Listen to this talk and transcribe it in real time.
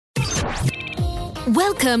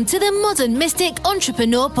Welcome to the Modern Mystic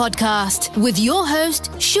Entrepreneur Podcast with your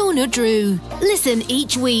host, Shauna Drew. Listen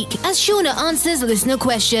each week as Shauna answers listener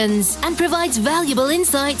questions and provides valuable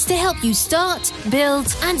insights to help you start,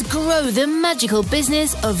 build, and grow the magical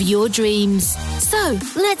business of your dreams. So,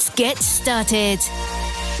 let's get started.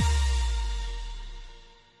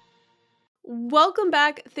 Welcome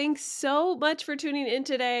back. Thanks so much for tuning in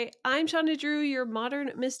today. I'm Shauna Drew, your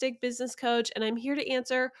Modern Mystic business coach, and I'm here to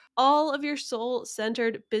answer all of your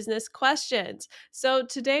soul-centered business questions. So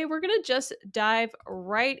today we're going to just dive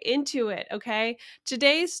right into it, okay?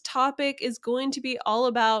 Today's topic is going to be all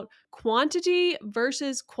about quantity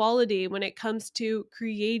versus quality when it comes to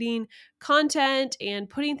creating content and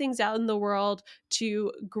putting things out in the world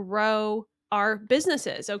to grow our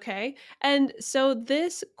businesses, okay? And so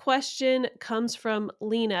this question comes from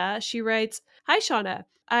Lena. She writes, "Hi, Shauna.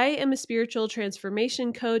 I am a spiritual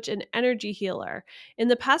transformation coach and energy healer. In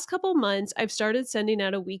the past couple months, I've started sending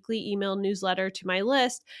out a weekly email newsletter to my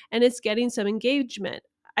list, and it's getting some engagement.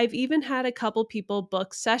 I've even had a couple people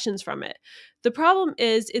book sessions from it. The problem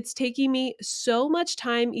is it's taking me so much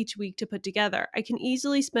time each week to put together. I can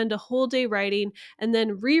easily spend a whole day writing and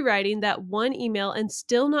then rewriting that one email and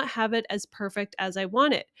still not have it as perfect as I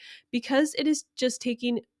want it. Because it is just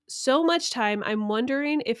taking so much time, I'm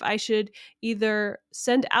wondering if I should either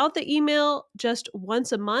send out the email just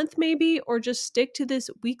once a month, maybe, or just stick to this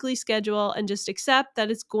weekly schedule and just accept that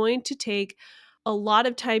it's going to take a lot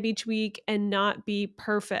of time each week and not be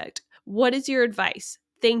perfect. What is your advice?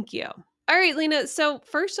 Thank you." All right, Lena. So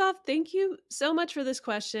first off, thank you so much for this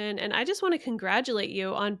question. And I just want to congratulate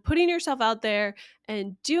you on putting yourself out there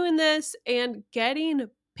and doing this and getting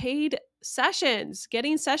paid sessions,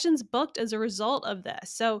 getting sessions booked as a result of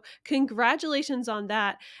this. So congratulations on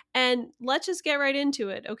that. And let's just get right into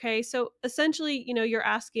it. Okay. So essentially, you're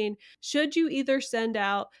asking, should you either send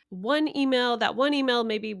out that one email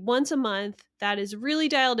maybe once a month that is really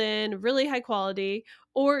dialed in, really high quality,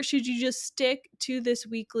 or should you just stick to this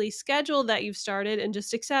weekly schedule that you've started and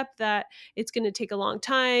just accept that it's going to take a long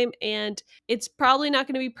time and it's probably not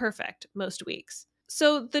going to be perfect most weeks?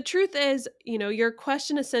 So the truth is, your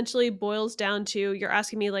question essentially boils down to you're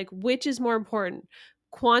asking me like, which is more important,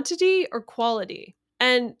 quantity or quality?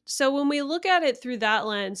 And so when we look at it through that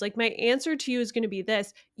lens, like my answer to you is going to be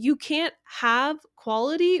this: you can't have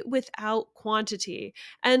quality without quantity.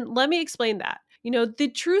 And let me explain that.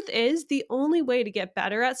 The truth is the only way to get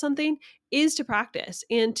better at something is to practice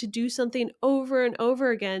and to do something over and over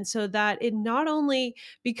again so that it not only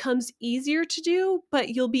becomes easier to do, but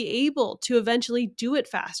you'll be able to eventually do it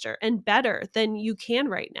faster and better than you can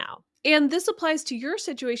right now. And this applies to your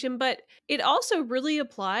situation, but it also really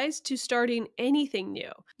applies to starting anything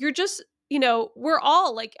new. You're just, we're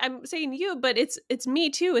all like, I'm saying you, but it's me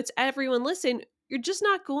too. It's everyone listening. You're just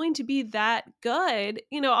not going to be that good.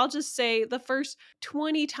 I'll just say the first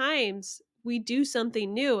 20 times we do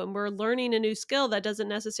something new and we're learning a new skill that doesn't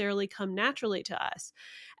necessarily come naturally to us.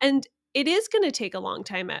 And it is going to take a long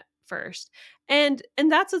time at first. And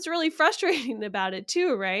that's what's really frustrating about it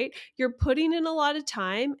too, right? You're putting in a lot of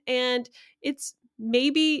time and it's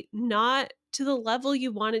maybe not to the level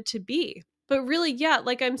you want it to be. But really, yeah,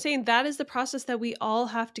 like I'm saying, that is the process that we all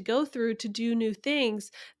have to go through to do new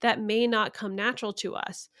things that may not come natural to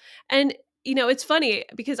us. And, it's funny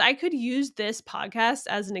because I could use this podcast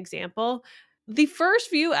as an example. The first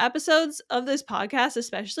few episodes of this podcast,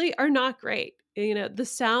 especially, are not great. The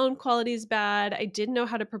sound quality is bad. I didn't know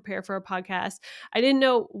how to prepare for a podcast. I didn't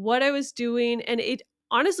know what I was doing. And it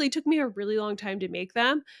honestly took me a really long time to make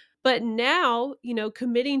them. But now,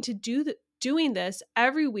 committing to doing this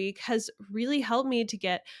every week has really helped me to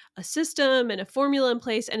get a system and a formula in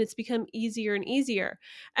place, and it's become easier and easier.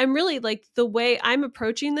 And really, like the way I'm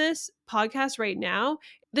approaching this podcast right now,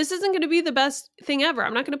 this isn't going to be the best thing ever.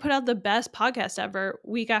 I'm not going to put out the best podcast ever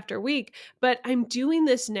week after week, but I'm doing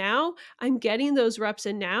this now. I'm getting those reps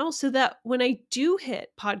in now so that when I do hit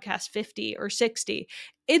podcast 50 or 60,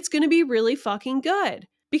 it's going to be really fucking good.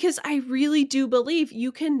 Because I really do believe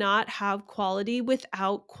you cannot have quality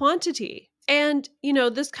without quantity. And,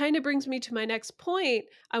 this kind of brings me to my next point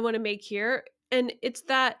I want to make here. And it's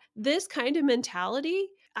that this kind of mentality,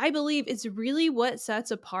 I believe, is really what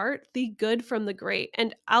sets apart the good from the great.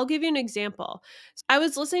 And I'll give you an example. I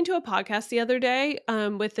was listening to a podcast the other day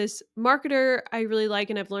with this marketer I really like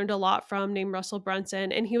and I've learned a lot from, named Russell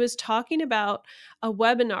Brunson. And he was talking about a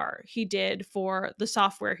webinar he did for the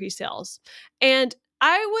software he sells. And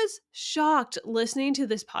I was shocked listening to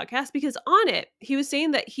this podcast because on it, he was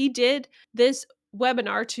saying that he did this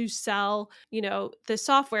webinar to sell, the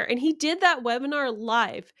software. And he did that webinar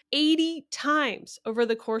live 80 times over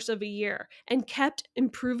the course of a year and kept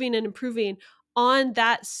improving and improving on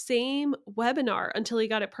that same webinar until he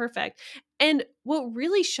got it perfect. And what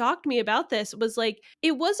really shocked me about this was like,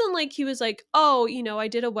 it wasn't like he was like, oh, I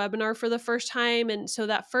did a webinar for the first time. And so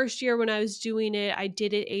that first year when I was doing it, I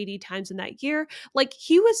did it 80 times in that year. Like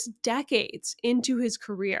he was decades into his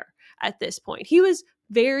career at this point. He was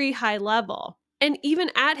very high level. And even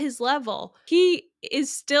at his level, he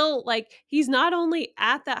is still like, he's not only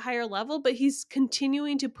at that higher level, but he's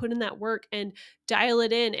continuing to put in that work and dial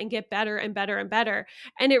it in and get better and better and better.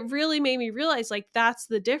 And it really made me realize like, that's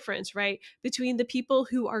the difference, right? Between the people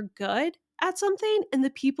who are good at something and the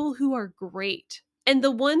people who are great. And the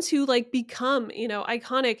ones who like become,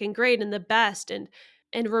 iconic and great and the best and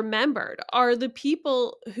remembered are the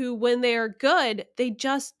people who, when they are good, they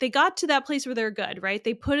got to that place where they're good, right?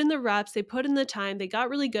 They put in the reps, they put in the time, they got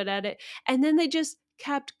really good at it, and then they just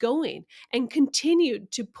kept going and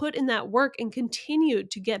continued to put in that work and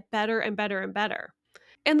continued to get better and better and better.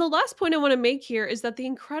 And the last point I want to make here is that the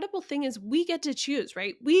incredible thing is we get to choose,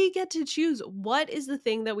 right? We get to choose what is the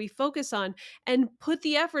thing that we focus on and put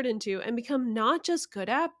the effort into and become not just good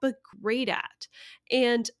at, but great at.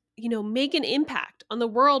 And make an impact on the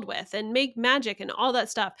world with and make magic and all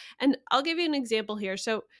that stuff. And I'll give you an example here.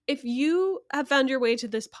 So, if you have found your way to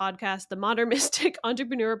this podcast, the Modern Mystic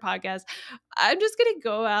Entrepreneur Podcast, I'm just going to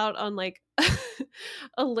go out on like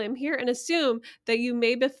a limb here and assume that you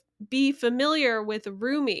may be familiar with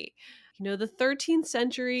Rumi, the 13th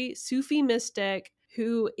century Sufi mystic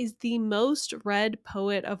who is the most read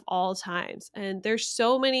poet of all times. And there's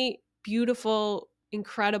so many beautiful,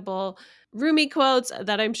 incredible Rumi quotes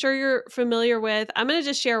that I'm sure you're familiar with. I'm going to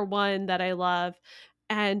just share one that I love.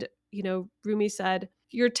 And, Rumi said,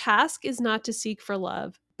 "Your task is not to seek for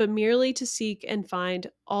love, but merely to seek and find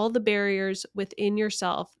all the barriers within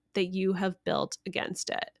yourself that you have built against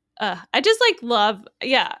it." I just like love,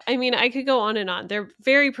 yeah. I mean, I could go on and on. They're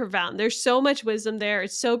very profound. There's so much wisdom there.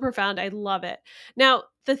 It's so profound. I love it. Now,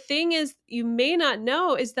 the thing is, you may not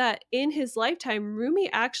know is that in his lifetime,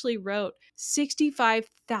 Rumi actually wrote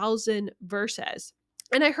 65,000 verses.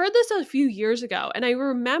 And I heard this a few years ago, and I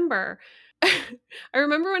remember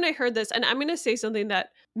when I heard this, and I'm going to say something that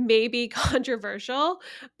may be controversial,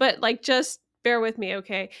 but like just bear with me,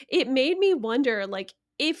 okay? It made me wonder like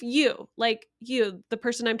if you, the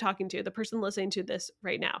person I'm talking to, the person listening to this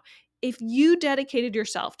right now, if you dedicated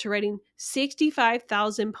yourself to writing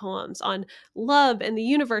 65,000 poems on love and the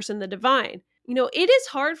universe and the divine, it is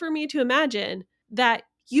hard for me to imagine that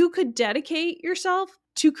you could dedicate yourself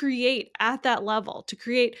to create at that level, to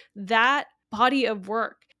create that body of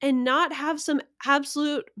work and not have some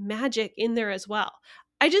absolute magic in there as well.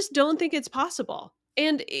 I just don't think it's possible.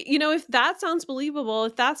 And, if that sounds believable,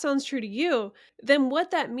 if that sounds true to you, then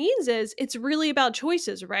what that means is it's really about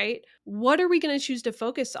choices, right? What are we going to choose to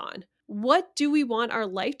focus on? What do we want our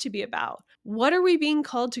life to be about? What are we being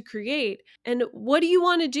called to create? And what do you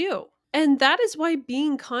want to do? And that is why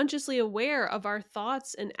being consciously aware of our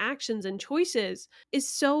thoughts and actions and choices is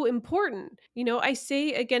so important. I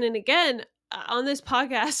say again and again, on this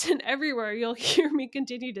podcast and everywhere, you'll hear me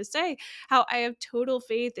continue to say how I have total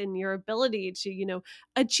faith in your ability to,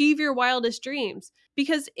 achieve your wildest dreams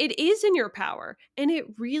because it is in your power. And it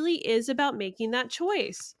really is about making that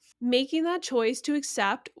choice to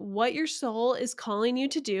accept what your soul is calling you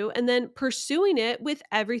to do and then pursuing it with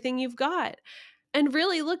everything you've got. And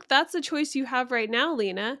really, look, that's the choice you have right now,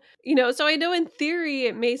 Lena. So I know in theory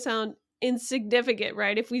it may sound insignificant,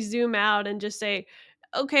 right? If we zoom out and just say,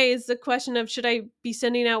 okay, it's the question of should I be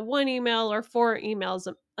sending out one email or 4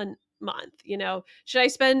 emails a month? Should I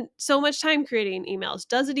spend so much time creating emails?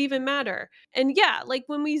 Does it even matter? And yeah, like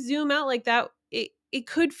when we zoom out like that, it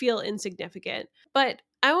could feel insignificant. But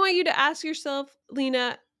I want you to ask yourself,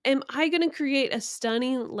 Lena, am I going to create a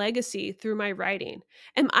stunning legacy through my writing?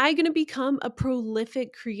 Am I going to become a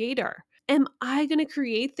prolific creator? Am I going to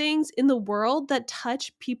create things in the world that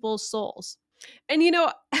touch people's souls? And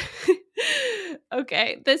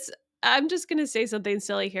okay, I'm just going to say something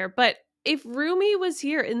silly here, but if Rumi was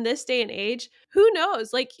here in this day and age, who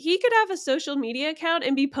knows? Like he could have a social media account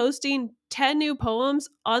and be posting 10 new poems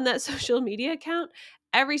on that social media account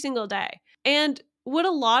every single day. And would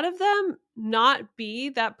a lot of them not be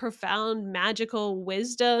that profound magical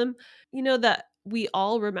wisdom, that we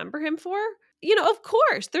all remember him for? Of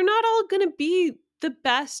course, they're not all going to be the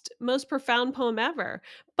best, most profound poem ever,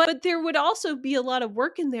 but there would also be a lot of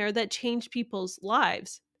work in there that changed people's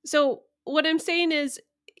lives. So what I'm saying is,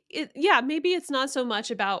 maybe it's not so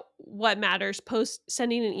much about what matters,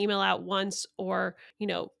 sending an email out once or,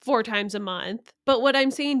 4 times a month. But what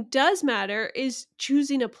I'm saying does matter is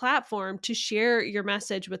choosing a platform to share your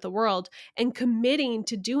message with the world and committing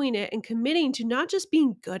to doing it and committing to not just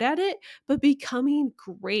being good at it, but becoming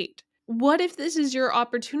great. What if this is your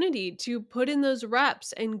opportunity to put in those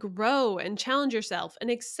reps and grow and challenge yourself and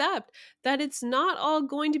accept that it's not all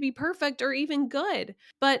going to be perfect or even good,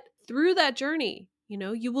 but through that journey,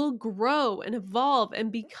 you will grow and evolve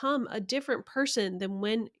and become a different person than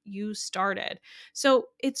when you started. So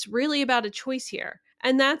it's really about a choice here.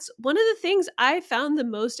 And that's one of the things I found the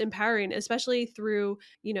most empowering, especially through,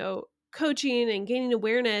 coaching and gaining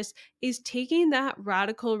awareness, is taking that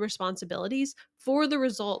radical responsibilities for the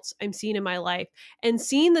results I'm seeing in my life and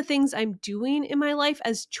seeing the things I'm doing in my life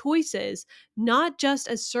as choices, not just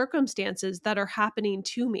as circumstances that are happening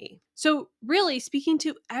to me. So really, speaking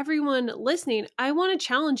to everyone listening, I want to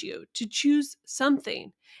challenge you to choose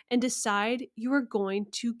something and decide you are going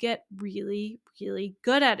to get really, really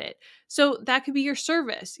good at it. So that could be your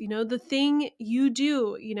service, the thing you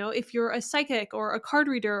do, if you're a psychic or a card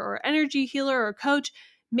reader or energy healer or a coach,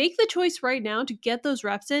 make the choice right now to get those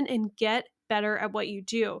reps in and get better at what you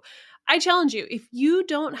do. I challenge you, if you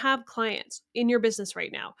don't have clients in your business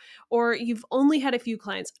right now, or you've only had a few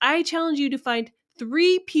clients, I challenge you to find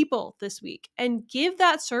 3 people this week and give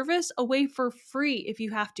that service away for free if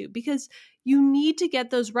you have to, because you need to get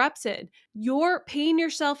those reps in. You're paying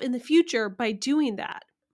yourself in the future by doing that.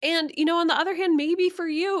 And, on the other hand, maybe for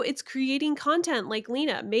you, it's creating content like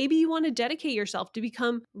Lena. Maybe you want to dedicate yourself to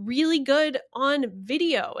become really good on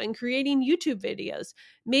video and creating YouTube videos.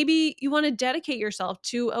 Maybe you want to dedicate yourself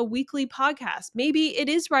to a weekly podcast. Maybe it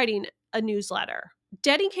is writing a newsletter.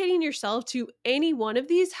 Dedicating yourself to any one of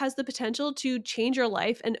these has the potential to change your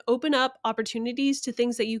life and open up opportunities to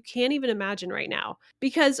things that you can't even imagine right now.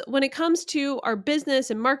 Because when it comes to our business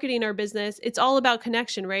and marketing our business, it's all about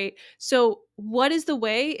connection, right? So what is the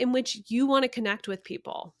way in which you want to connect with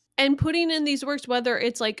people? And putting in these works, whether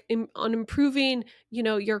it's like on improving,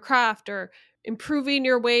 your craft or improving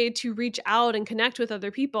your way to reach out and connect with other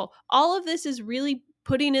people, all of this is really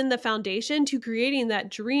putting in the foundation to creating that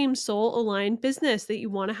dream soul aligned business that you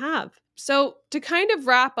want to have. So to kind of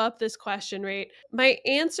wrap up this question, right? My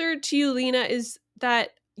answer to you, Lena, is that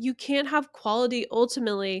you can't have quality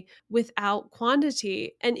ultimately without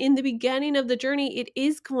quantity. And in the beginning of the journey, it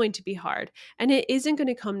is going to be hard and it isn't going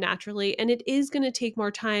to come naturally and it is going to take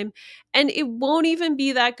more time and it won't even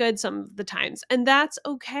be that good some of the times. And that's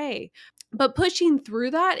okay. But pushing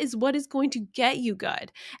through that is what is going to get you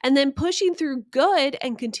good. And then pushing through good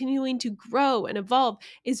and continuing to grow and evolve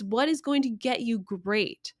is what is going to get you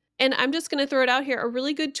great. And I'm just going to throw it out here. A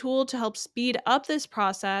really good tool to help speed up this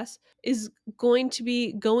process is going to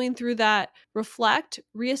be going through that reflect,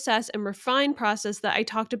 reassess, and refine process that I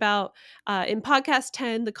talked about in podcast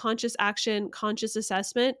 10, the conscious action, conscious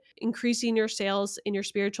assessment, increasing your sales in your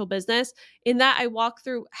spiritual business. In that, I walk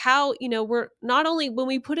through how, we're not only when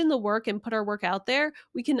we put in the work and put our work out there,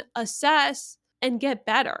 we can assess and get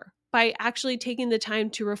better by actually taking the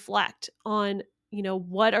time to reflect on,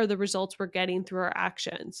 what are the results we're getting through our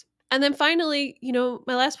actions. And then finally,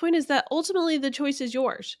 my last point is that ultimately the choice is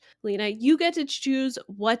yours, Lena. You get to choose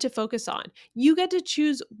what to focus on. You get to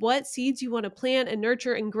choose what seeds you want to plant and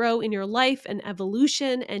nurture and grow in your life and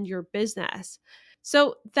evolution and your business.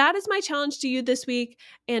 So that is my challenge to you this week,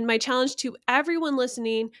 and my challenge to everyone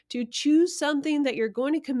listening, to choose something that you're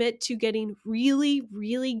going to commit to getting really,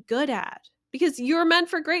 really good at. Because you're meant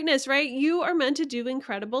for greatness, right? You are meant to do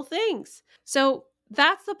incredible things. So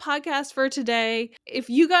that's the podcast for today. If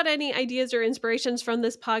you got any ideas or inspirations from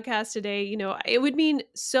this podcast today, it would mean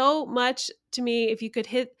so much to me if you could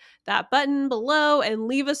hit that button below and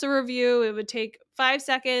leave us a review. It would take 5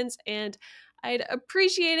 seconds and I'd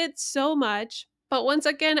appreciate it so much. But once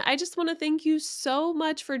again, I just want to thank you so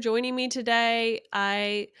much for joining me today.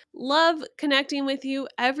 I love connecting with you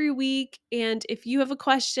every week. And if you have a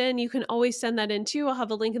question, you can always send that in too. I'll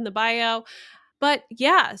have a link in the bio. But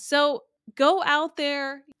yeah, so go out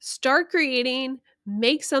there, start creating,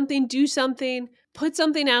 make something, do something, put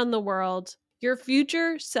something out in the world. Your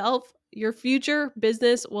future self, your future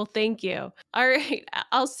business will thank you. All right,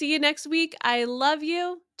 I'll see you next week. I love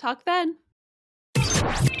you. Talk then.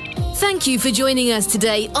 Thank you for joining us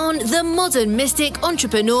today on the Modern Mystic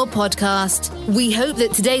Entrepreneur Podcast. We hope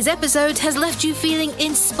that today's episode has left you feeling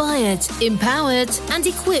inspired, empowered, and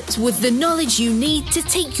equipped with the knowledge you need to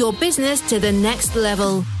take your business to the next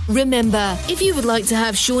level. Remember, if you would like to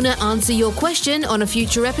have Shauna answer your question on a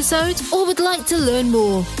future episode or would like to learn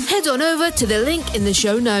more, head on over to the link in the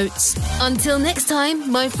show notes. Until next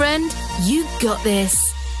time, my friend, you got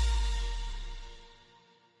this.